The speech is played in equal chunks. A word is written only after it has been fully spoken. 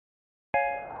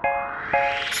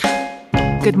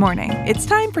Good morning. It's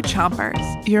time for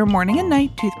Chompers, your morning and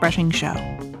night toothbrushing show.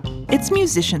 It's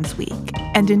Musicians Week,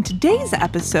 and in today's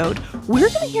episode, we're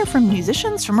going to hear from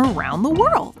musicians from around the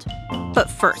world. But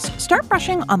first, start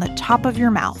brushing on the top of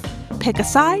your mouth. Pick a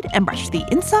side and brush the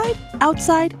inside,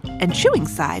 outside, and chewing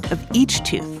side of each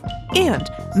tooth. And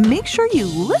make sure you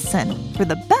listen for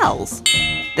the bells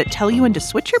that tell you when to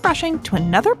switch your brushing to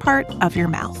another part of your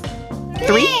mouth.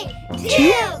 3,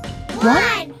 2,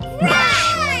 1, brush!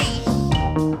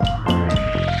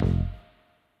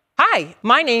 Hi,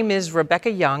 my name is Rebecca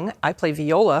Young. I play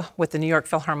viola with the New York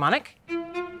Philharmonic,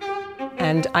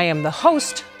 and I am the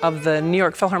host of the New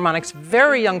York Philharmonic's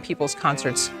Very Young People's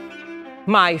Concerts.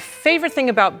 My favorite thing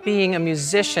about being a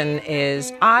musician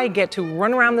is I get to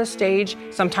run around the stage.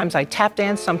 Sometimes I tap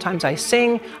dance, sometimes I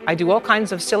sing. I do all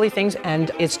kinds of silly things,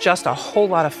 and it's just a whole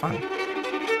lot of fun.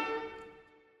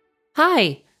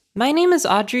 Hi, my name is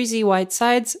Audrey Z.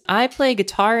 Whitesides. I play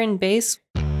guitar and bass.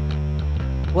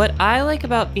 What I like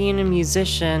about being a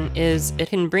musician is it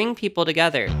can bring people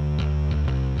together.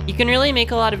 You can really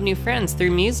make a lot of new friends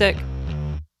through music.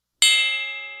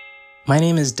 My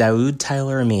name is Daoud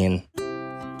Tyler Amin,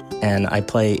 and I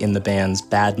play in the bands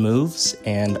Bad Moves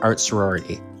and Art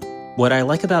Sorority. What I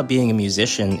like about being a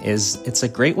musician is it's a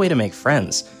great way to make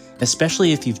friends,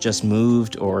 especially if you've just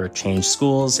moved or changed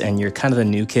schools and you're kind of the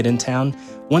new kid in town.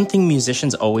 One thing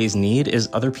musicians always need is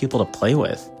other people to play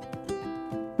with.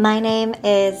 My name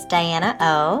is Diana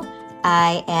O.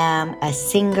 I am a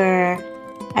singer.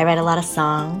 I write a lot of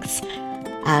songs.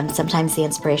 Sometimes the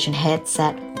inspiration hits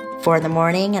at 4 in the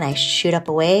morning and I shoot up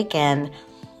awake and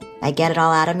I get it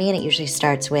all out of me, and it usually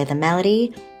starts with a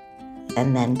melody,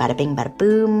 and then bada bing, bada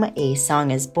boom, a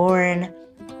song is born.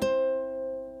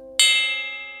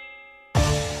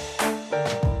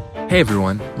 Hey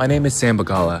everyone, my name is Sam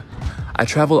Bagala. I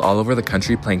travel all over the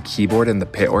country playing keyboard in the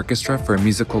pit orchestra for a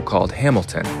musical called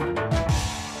Hamilton.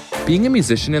 Being a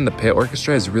musician in the pit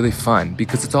orchestra is really fun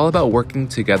because it's all about working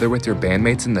together with your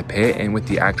bandmates in the pit and with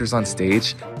the actors on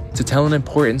stage to tell an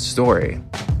important story.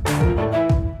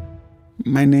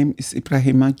 My name is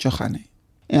Ibrahima Johane,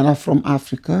 and I'm from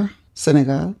Africa,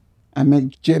 Senegal. I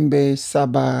make djembe,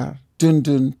 sabar,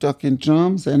 dundun, talking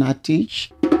drums, and I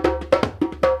teach.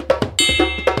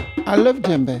 I love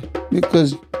djembe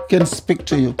because it can speak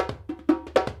to you,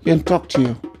 can talk to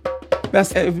you.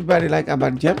 That's everybody like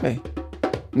about djembe.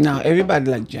 Now everybody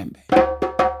like djembe.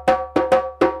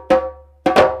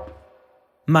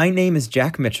 My name is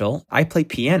Jack Mitchell. I play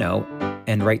piano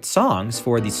and write songs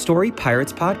for the Story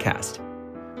Pirates podcast.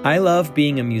 I love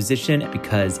being a musician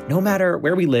because no matter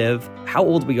where we live, how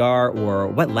old we are, or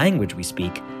what language we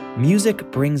speak,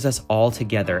 music brings us all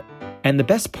together. And the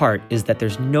best part is that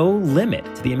there's no limit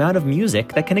to the amount of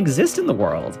music that can exist in the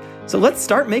world. So let's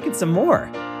start making some more.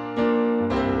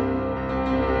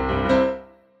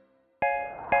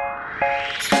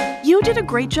 You did a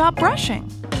great job brushing.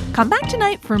 Come back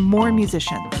tonight for more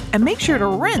musicians, and make sure to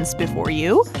rinse before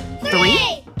you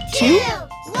 3, 2,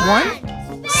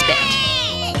 1, spit.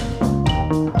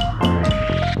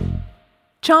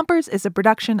 Chompers is a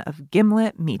production of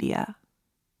Gimlet Media.